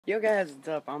Yo guys, what's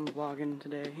up? I'm vlogging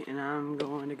today and I'm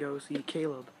going to go see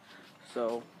Caleb.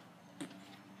 So,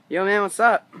 yo man, what's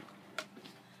up?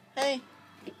 Hey,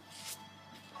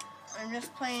 I'm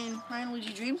just playing Mario &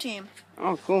 Luigi Dream Team.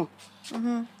 Oh, cool.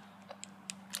 I've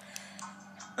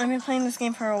been playing this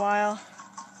game for a while.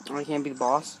 Oh, I can't be the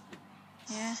boss?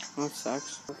 Yeah. That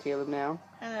sucks. Caleb now.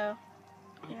 Hello.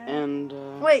 Yeah.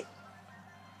 And, Wait,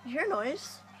 you hear a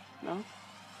noise? No?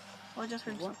 Oh, I just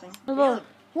heard something. Caleb.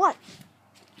 What?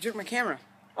 You took my camera.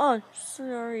 Oh,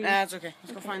 sorry. Nah, it's okay.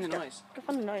 Let's go find the noise. Go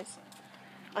find the noise.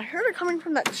 I heard it coming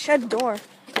from that shed door.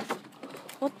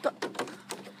 What the?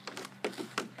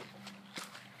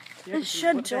 Yeah, The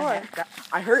shed what the door. heck?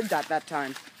 I heard that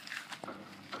time.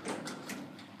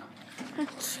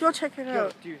 Let's go check it Yo,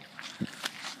 out. dude.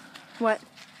 What?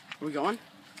 Are we going?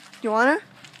 You wanna?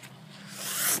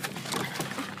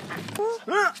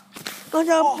 Look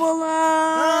out,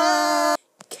 Bulla!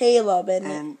 Caleb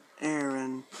And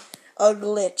Aaron. A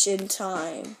glitch in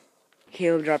time.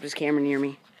 Caleb dropped his camera near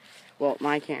me. Well,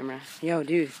 my camera. Yo,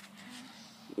 dude.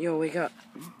 Yo, wake up.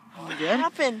 What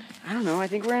happened? I don't know. I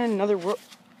think we're in another world.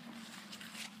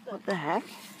 What the heck?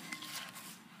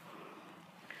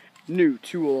 New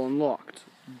tool unlocked.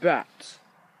 Bats.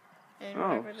 And Oh,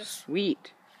 whatever this.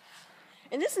 sweet.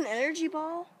 Is this an energy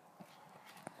ball?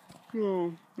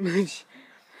 Oh.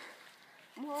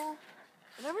 Well,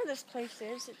 whatever this place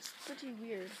is, it's pretty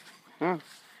weird. Oh.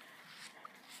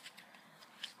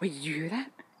 Wait, did you hear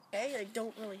that? Okay, I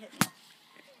don't really hit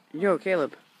me. Yo,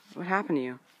 Caleb. What happened to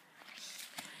you?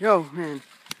 Yo, man.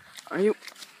 Are you...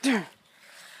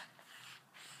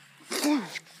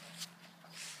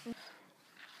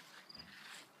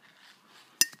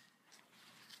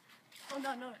 Oh,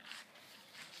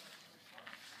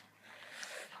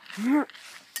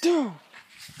 no.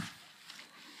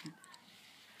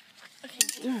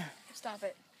 Okay, stop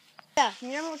it. Yeah, you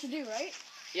know what to do, right?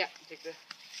 Yeah, take the...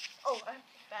 Oh, I have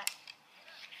that.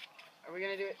 Are we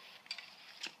gonna do it?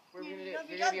 Where are we gonna do it? No,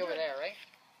 We're gonna be over there, right?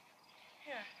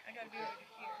 Yeah, I gotta be over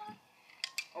here.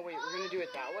 Oh, wait, we're gonna do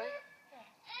it that way? Yeah.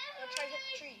 I'll try to hit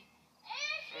the tree.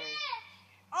 Alright.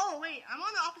 Oh, wait, I'm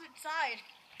on the opposite side.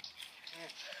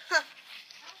 Alright. Huh.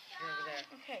 You're over there.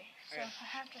 Okay, so Okay. I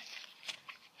have to...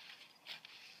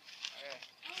 Alright.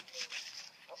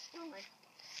 Oh, my...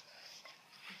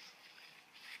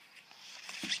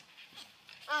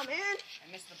 Oh, man.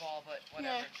 I missed the ball, but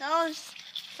whatever. Yeah, that was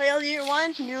failure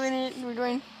one. We're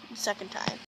doing the second time.